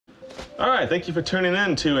All right, thank you for tuning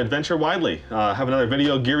in to Adventure Widely. I have another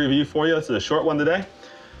video gear review for you. This is a short one today.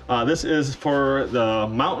 This is for the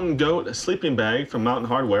Mountain Goat sleeping bag from Mountain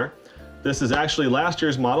Hardwear. This is actually last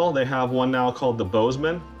year's model. They have one now called the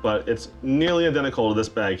Bozeman, but it's nearly identical to this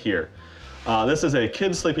bag here. This is a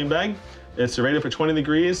kid's sleeping bag. It's rated for 20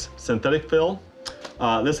 degrees, synthetic fill.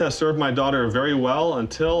 This has served my daughter very well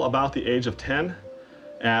until about the age of 10.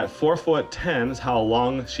 At 4'10" is how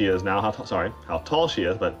long she is now, how tall she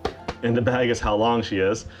is, but in the bag is how long she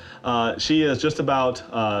is. She is just about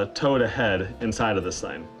toe to head inside of this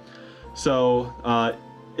thing. So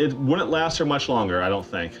it wouldn't last her much longer, I don't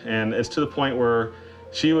think. And it's to the point where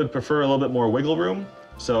she would prefer a little bit more wiggle room.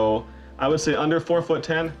 So I would say under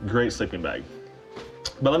 4'10", great sleeping bag.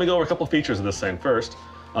 But let me go over a couple features of this thing first,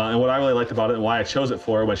 and what I really liked about it and why I chose it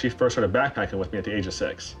for her when she first started backpacking with me at the age of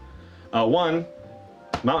 6. One,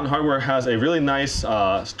 Mountain Hardwear has a really nice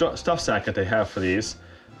stuff sack that they have for these,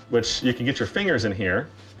 which you can get your fingers in here,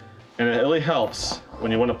 and it really helps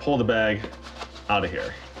when you want to pull the bag out of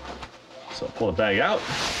here. So pull the bag out,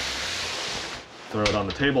 throw it on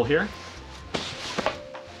the table here.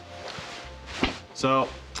 So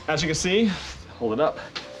as you can see, hold it up,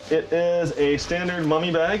 it is a standard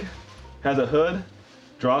mummy bag, has a hood,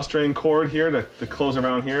 drawstring cord here to close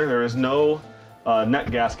around here. There is no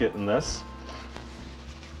neck gasket in this.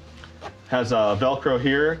 Has a Velcro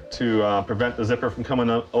here to prevent the zipper from coming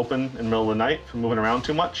open in the middle of the night from moving around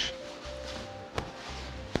too much.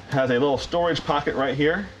 Has a little storage pocket right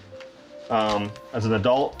here. As an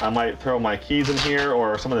adult, I might throw my keys in here,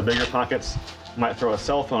 or some of the bigger pockets, I might throw a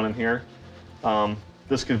cell phone in here.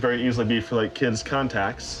 This could very easily be for like kids'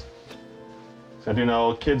 contacts. So I do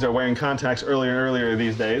know kids are wearing contacts earlier and earlier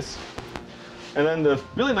these days. And then the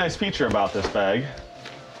really nice feature about this bag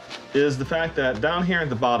is the fact that down here at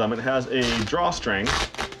the bottom it has a drawstring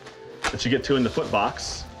that you get to in the foot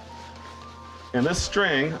box. And this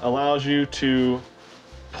string allows you to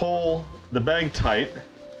pull the bag tight,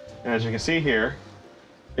 and as you can see here,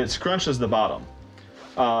 it scrunches the bottom.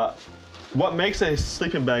 What makes a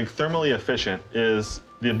sleeping bag thermally efficient is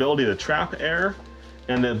the ability to trap air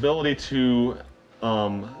and the ability to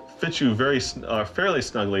fit you fairly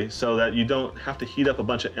snugly so that you don't have to heat up a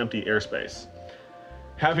bunch of empty airspace.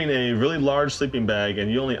 Having a really large sleeping bag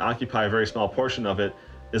and you only occupy a very small portion of it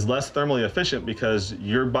is less thermally efficient because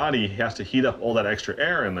your body has to heat up all that extra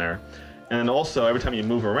air in there. And also, every time you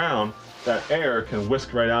move around, that air can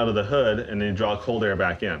whisk right out of the hood and then you draw cold air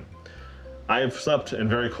back in. I've slept in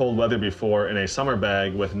very cold weather before in a summer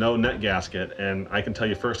bag with no neck gasket, and I can tell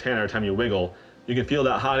you firsthand, every time you wiggle, you can feel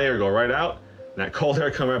that hot air go right out and that cold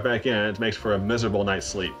air come right back in, and it makes for a miserable night's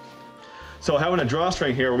sleep. So having a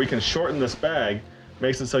drawstring here where we can shorten this bag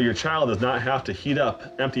makes it so your child does not have to heat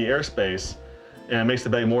up empty airspace, and makes the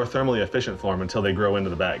bag more thermally efficient for them until they grow into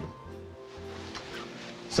the bag.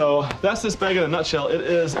 So that's this bag in a nutshell. It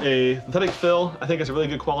is a synthetic fill. I think it's a really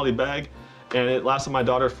good quality bag, and it lasted my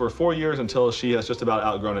daughter for 4 years until she has just about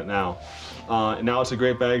outgrown it now. Now it's a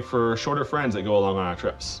great bag for shorter friends that go along on our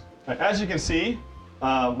trips. As you can see,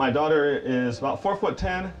 my daughter is about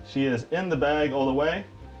 4'10". She is in the bag all the way,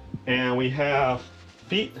 and we have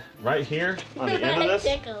feet right here on the end of this.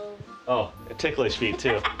 Tickle. Oh, ticklish feet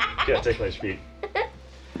too. She has ticklish feet.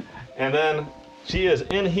 And then she is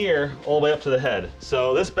in here all the way up to the head.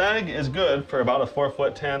 So this bag is good for about a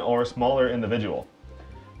 4'10" or smaller individual.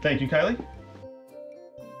 Thank you, Kylie.